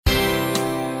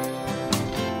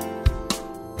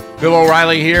Bill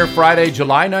O'Reilly here, Friday,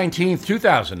 July 19th,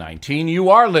 2019.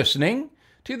 You are listening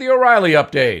to the O'Reilly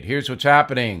Update. Here's what's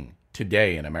happening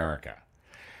today in America.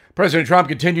 President Trump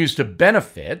continues to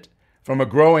benefit from a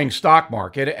growing stock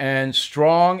market and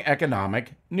strong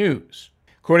economic news.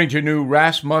 According to a new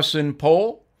Rasmussen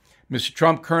poll, Mr.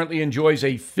 Trump currently enjoys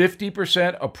a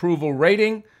 50% approval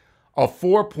rating, a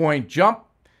 4-point jump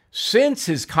since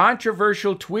his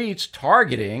controversial tweets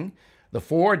targeting the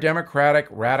 4 Democratic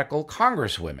radical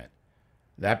congresswomen.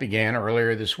 That began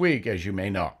earlier this week, as you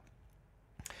may know.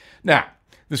 Now,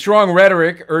 the strong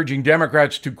rhetoric urging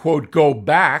Democrats to, quote, go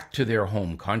back to their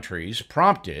home countries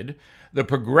prompted the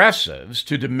progressives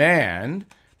to demand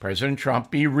President Trump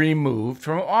be removed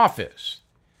from office.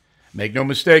 Make no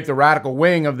mistake, the radical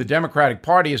wing of the Democratic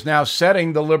Party is now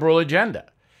setting the liberal agenda.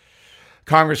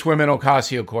 Congresswomen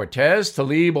Ocasio-Cortez,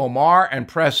 Tlaib, Omar, and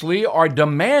Presley are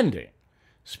demanding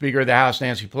Speaker of the House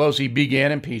Nancy Pelosi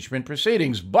begin impeachment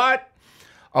proceedings, but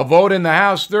a vote in the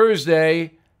House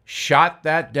Thursday shot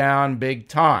that down big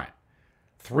time.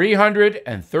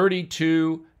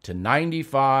 332 to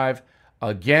 95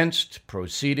 against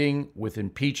proceeding with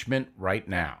impeachment right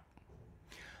now.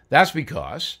 That's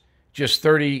because just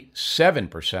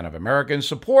 37% of Americans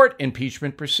support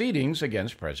impeachment proceedings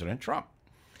against President Trump,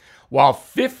 while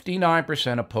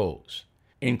 59% oppose,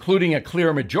 including a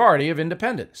clear majority of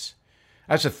independents.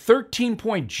 That's a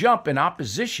 13-point jump in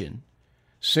opposition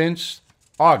since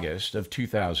August of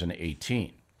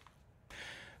 2018.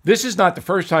 This is not the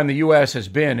first time the U.S. has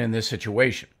been in this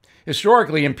situation.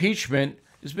 Historically, impeachment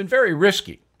has been very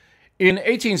risky. In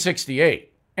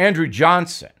 1868, Andrew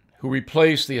Johnson, who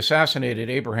replaced the assassinated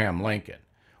Abraham Lincoln,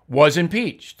 was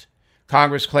impeached,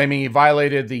 Congress claiming he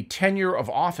violated the Tenure of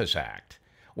Office Act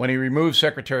when he removed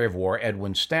Secretary of War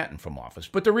Edwin Stanton from office.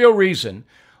 But the real reason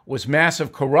was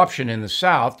massive corruption in the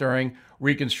South during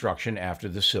Reconstruction after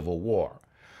the Civil War.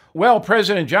 Well,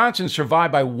 President Johnson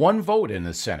survived by one vote in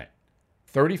the Senate,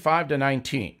 35 to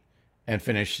 19, and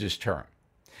finished his term.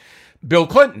 Bill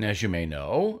Clinton, as you may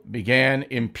know, began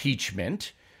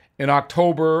impeachment in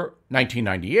October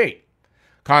 1998.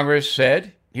 Congress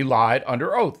said he lied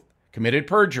under oath, committed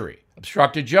perjury,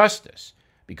 obstructed justice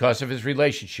because of his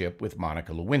relationship with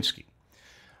Monica Lewinsky.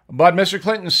 But Mr.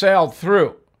 Clinton sailed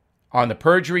through. On the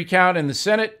perjury count in the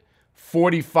Senate,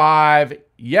 45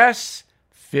 yes,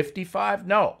 55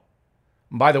 no.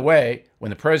 By the way, when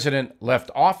the president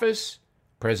left office,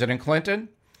 President Clinton,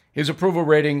 his approval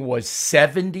rating was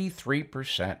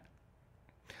 73%.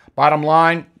 Bottom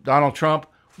line, Donald Trump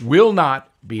will not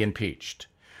be impeached.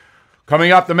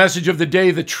 Coming up, the message of the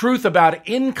day, the truth about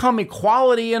income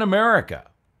equality in America.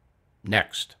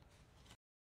 Next.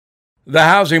 The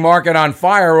housing market on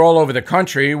fire all over the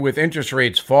country with interest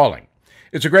rates falling.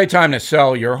 It's a great time to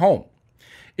sell your home.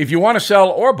 If you want to sell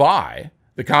or buy,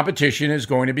 the competition is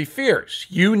going to be fierce.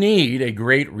 You need a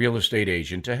great real estate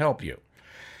agent to help you.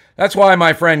 That's why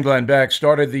my friend Glenn Beck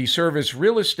started the service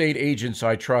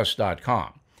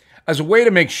realestateagentsitrust.com as a way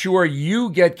to make sure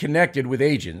you get connected with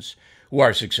agents who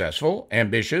are successful,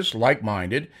 ambitious,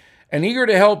 like-minded, and eager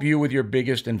to help you with your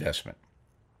biggest investment.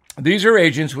 These are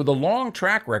agents with a long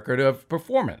track record of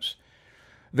performance.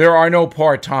 There are no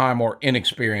part-time or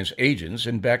inexperienced agents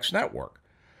in Beck's network.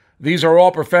 These are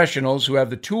all professionals who have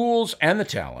the tools and the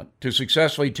talent to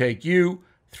successfully take you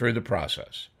through the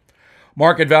process.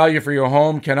 Market value for your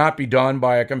home cannot be done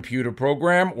by a computer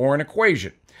program or an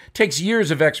equation. It takes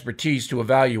years of expertise to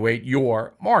evaluate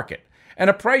your market and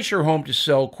to price your home to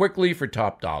sell quickly for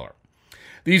top dollar.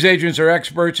 These agents are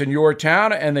experts in your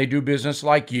town, and they do business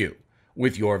like you,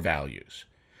 with your values.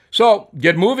 So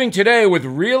get moving today with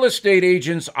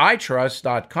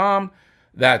realestateagentsitrust.com.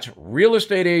 That's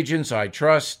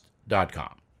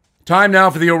realestateagentsitrust.com. Time now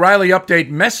for the O'Reilly Update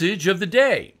message of the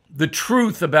day. The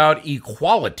truth about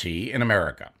equality in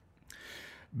America.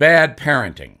 Bad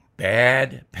parenting,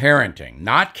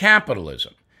 not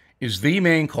capitalism, is the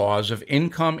main cause of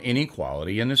income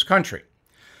inequality in this country.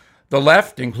 The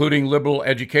left, including liberal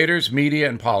educators, media,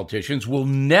 and politicians, will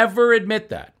never admit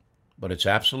that, but it's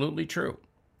absolutely true.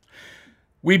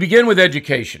 We begin with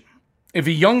education. If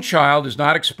a young child is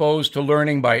not exposed to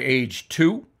learning by age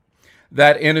 2,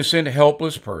 that innocent,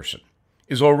 helpless person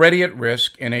is already at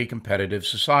risk in a competitive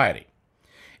society.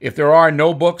 If there are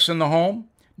no books in the home,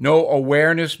 no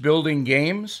awareness-building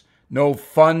games, no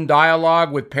fun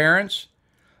dialogue with parents,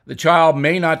 the child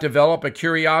may not develop a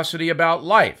curiosity about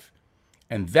life.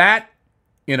 And that,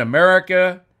 in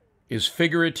America, is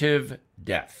figurative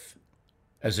death.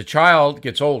 As the child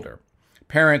gets older,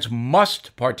 parents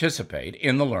must participate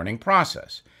in the learning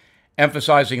process,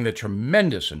 emphasizing the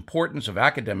tremendous importance of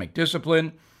academic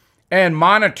discipline and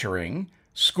monitoring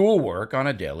schoolwork on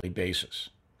a daily basis.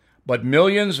 But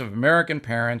millions of American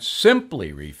parents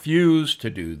simply refuse to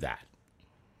do that.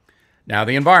 Now,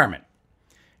 the environment.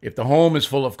 If the home is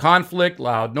full of conflict,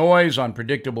 loud noise,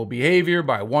 unpredictable behavior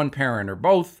by one parent or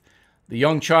both, the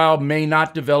young child may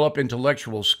not develop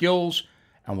intellectual skills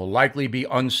and will likely be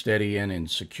unsteady and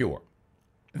insecure.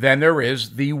 Then there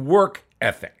is the work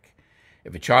ethic.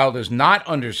 If a child does not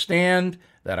understand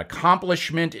that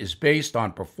accomplishment is based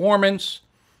on performance,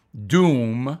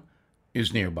 doom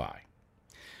is nearby.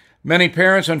 Many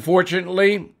parents,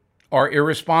 unfortunately, are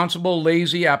irresponsible,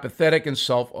 lazy, apathetic, and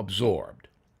self-absorbed,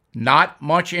 not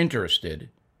much interested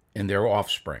in their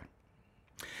offspring.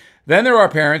 Then there are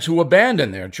parents who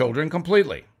abandon their children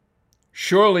completely,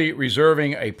 surely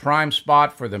reserving a prime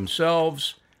spot for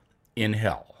themselves in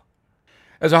hell.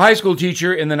 As a high school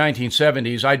teacher in the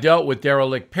 1970s, I dealt with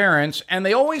derelict parents, and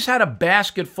they always had a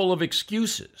basket full of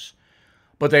excuses.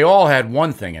 But they all had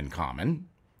one thing in common.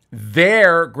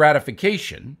 Their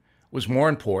gratification was more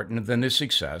important than the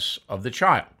success of the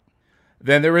child.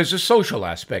 Then there is a social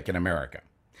aspect in America.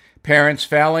 Parents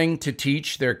failing to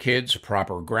teach their kids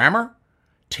proper grammar,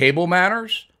 table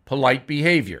manners, polite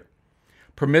behavior.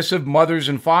 Permissive mothers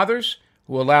and fathers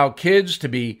who allow kids to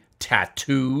be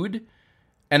tattooed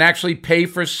and actually pay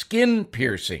for skin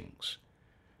piercings.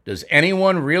 Does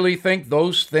anyone really think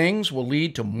those things will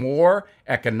lead to more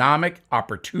economic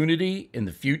opportunity in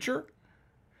the future?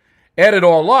 Add it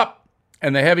all up,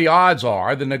 and the heavy odds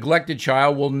are the neglected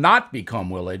child will not become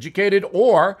well-educated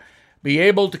or be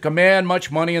able to command much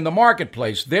money in the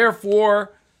marketplace.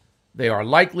 Therefore, they are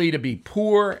likely to be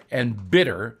poor and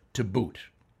bitter to boot.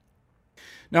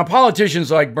 Now, politicians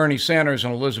like Bernie Sanders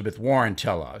and Elizabeth Warren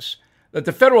tell us that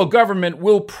the federal government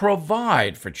will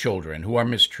provide for children who are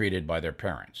mistreated by their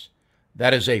parents.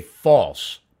 That is a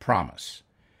false promise.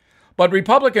 But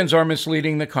Republicans are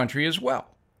misleading the country as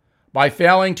well by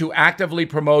failing to actively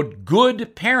promote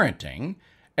good parenting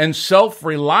and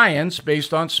self-reliance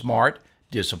based on smart,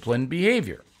 disciplined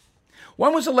behavior.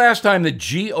 When was the last time the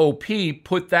GOP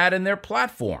put that in their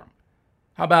platform?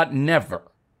 How about never?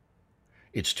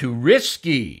 It's too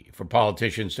risky for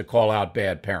politicians to call out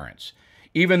bad parents,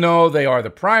 even though they are the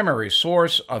primary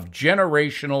source of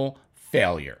generational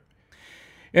failure.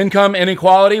 Income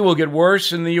inequality will get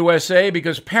worse in the USA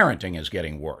because parenting is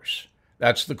getting worse.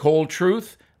 That's the cold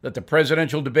truth that the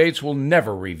presidential debates will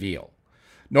never reveal.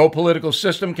 No political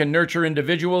system can nurture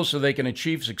individuals so they can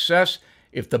achieve success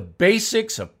if the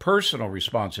basics of personal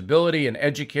responsibility and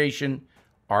education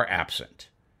are absent.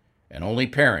 And only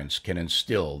parents can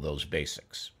instill those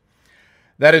basics.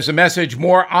 That is the message.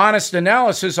 More honest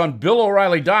analysis on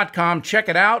BillO'Reilly.com. Check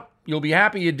it out. You'll be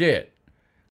happy you did.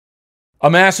 A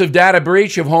massive data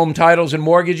breach of home titles and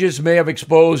mortgages may have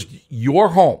exposed your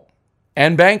home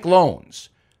and bank loans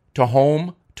to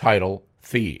home title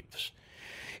thieves.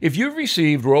 If you've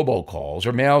received robocalls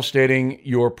or mail stating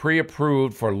you're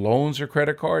pre-approved for loans or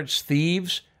credit cards,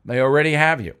 thieves may already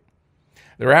have you.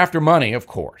 They're after money, of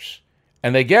course,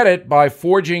 and they get it by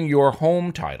forging your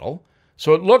home title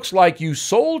so it looks like you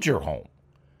sold your home.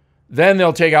 Then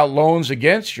they'll take out loans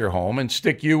against your home and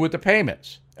stick you with the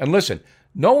payments. And listen,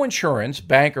 no insurance,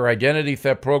 bank, or identity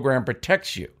theft program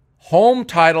protects you. Home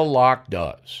Title Lock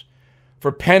does.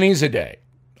 For pennies a day,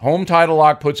 Home Title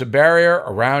Lock puts a barrier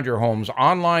around your home's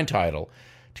online title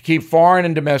to keep foreign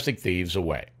and domestic thieves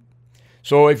away.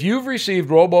 So if you've received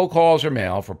robocalls or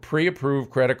mail for pre-approved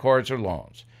credit cards or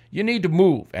loans, you need to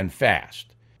move and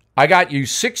fast. I got you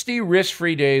 60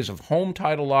 risk-free days of Home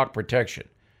Title Lock protection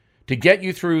to get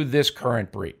you through this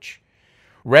current breach.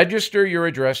 Register your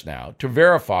address now to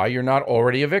verify you're not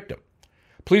already a victim.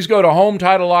 Please go to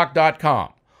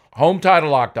HomeTitleLock.com.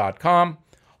 HomeTitleLock.com.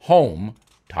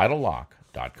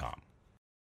 HomeTitleLock.com.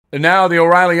 And now the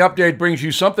O'Reilly Update brings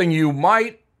you something you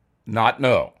might not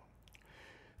know.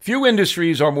 Few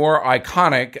industries are more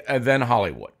iconic than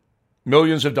Hollywood.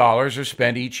 Millions of dollars are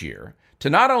spent each year to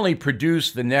not only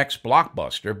produce the next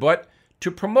blockbuster, but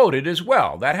to promote it as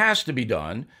well. That has to be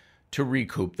done to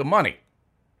recoup the money.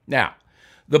 Now,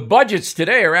 the budgets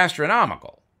today are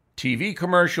astronomical. TV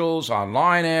commercials,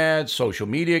 online ads, social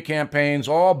media campaigns,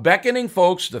 all beckoning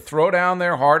folks to throw down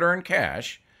their hard-earned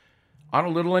cash on a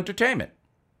little entertainment.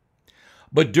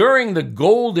 But during the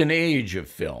golden age of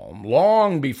film,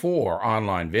 long before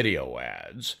online video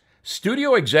ads,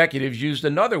 studio executives used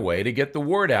another way to get the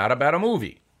word out about a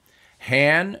movie: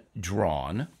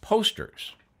 hand-drawn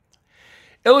posters.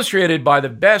 Illustrated by the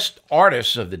best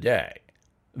artists of the day,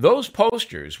 those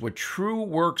posters were true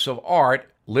works of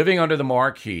art living under the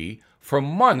marquee for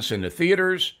months in the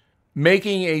theaters,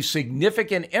 making a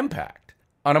significant impact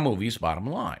on a movie's bottom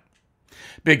line.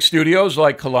 Big studios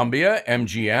like Columbia,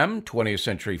 MGM, 20th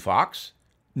Century Fox,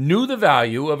 knew the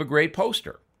value of a great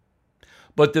poster.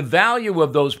 But the value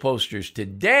of those posters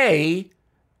today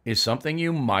is something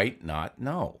you might not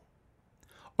know.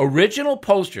 Original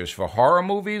posters for horror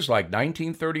movies like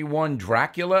 1931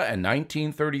 Dracula and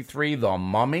 1933 The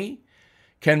Mummy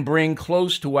can bring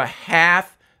close to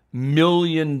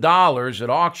 $500,000 at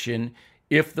auction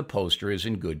if the poster is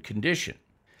in good condition.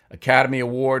 Academy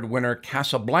Award winner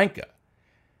Casablanca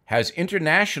has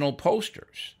international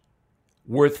posters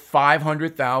worth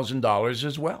 $500,000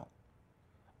 as well.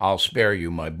 I'll spare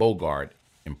you my Bogart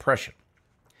impression.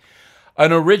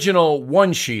 An original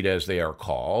one-sheet, as they are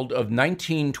called, of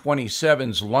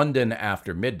 1927's London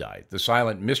After Midnight, the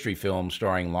silent mystery film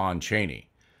starring Lon Chaney,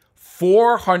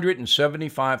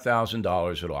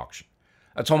 $475,000 at auction.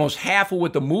 That's almost half of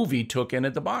what the movie took in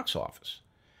at the box office.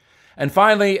 And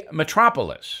finally,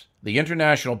 Metropolis, the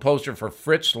international poster for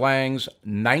Fritz Lang's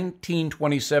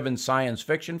 1927 science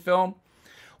fiction film,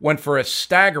 went for a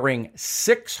staggering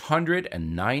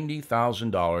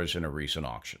 $690,000 in a recent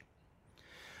auction.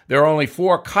 There are only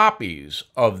 4 copies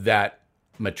of that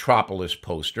Metropolis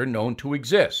poster known to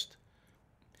exist.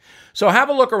 So have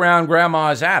a look around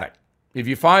Grandma's attic. If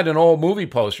you find an old movie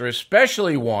poster,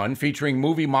 especially one featuring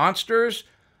movie monsters,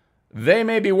 they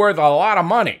may be worth a lot of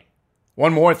money.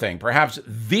 One more thing, perhaps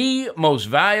the most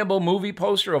valuable movie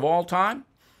poster of all time,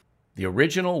 the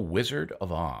original Wizard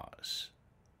of Oz.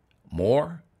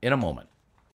 More in a moment.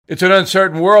 It's an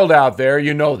uncertain world out there,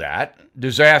 you know that.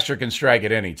 Disaster can strike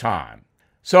at any time.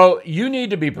 So you need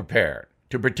to be prepared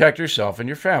to protect yourself and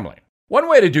your family. One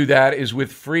way to do that is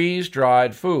with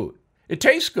freeze-dried food. It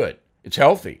tastes good. It's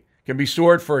healthy. Can be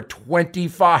stored for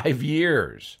 25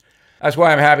 years. That's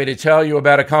why I'm happy to tell you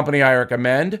about a company I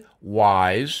recommend,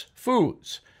 Wise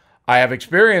Foods. I have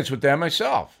experience with them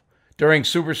myself. During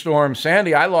Superstorm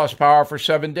Sandy, I lost power for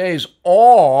 7 days.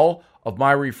 All of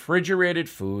my refrigerated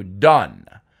food done.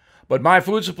 But my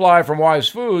food supply from Wise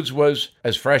Foods was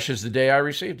as fresh as the day I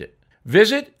received it.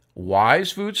 Visit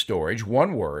Wise Food Storage,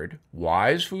 one word,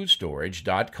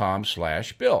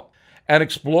 wisefoodstorage.com/Bill, and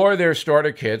explore their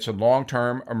starter kits and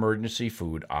long-term emergency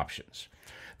food options.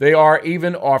 They are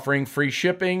even offering free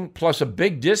shipping plus a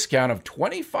big discount of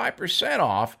 25%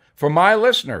 off for my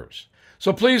listeners.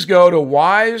 So please go to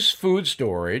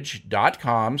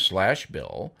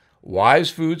wisefoodstorage.com/Bill,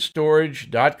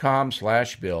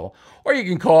 wisefoodstorage.com/Bill, or you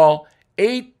can call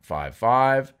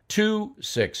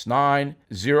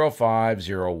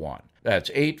 855-269-0501. That's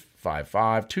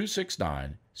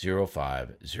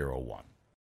 855-269-0501.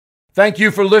 Thank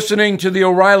you for listening to the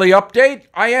O'Reilly Update.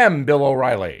 I am Bill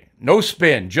O'Reilly. No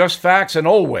spin, just facts, and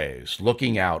always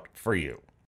looking out for you.